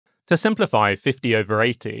To simplify 50 over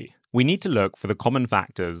 80, we need to look for the common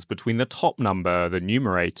factors between the top number, the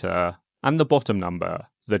numerator, and the bottom number,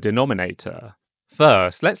 the denominator.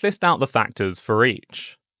 First, let's list out the factors for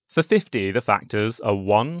each. For 50, the factors are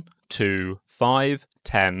 1, 2, 5,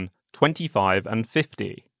 10, 25, and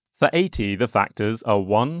 50. For 80, the factors are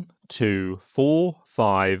 1, 2, 4,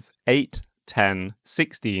 5, 8, 10,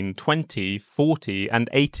 16, 20, 40, and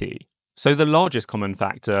 80. So the largest common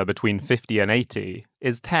factor between 50 and 80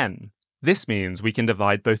 is 10. This means we can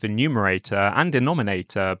divide both the numerator and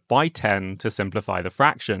denominator by 10 to simplify the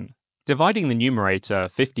fraction. Dividing the numerator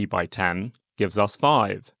 50 by 10 gives us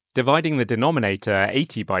 5. Dividing the denominator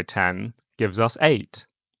 80 by 10 gives us 8.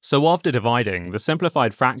 So after dividing, the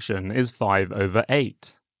simplified fraction is 5 over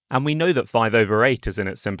 8. And we know that 5 over 8 is in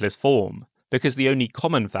its simplest form, because the only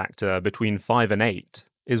common factor between 5 and 8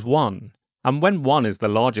 is 1. And when 1 is the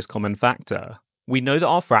largest common factor, we know that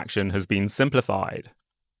our fraction has been simplified.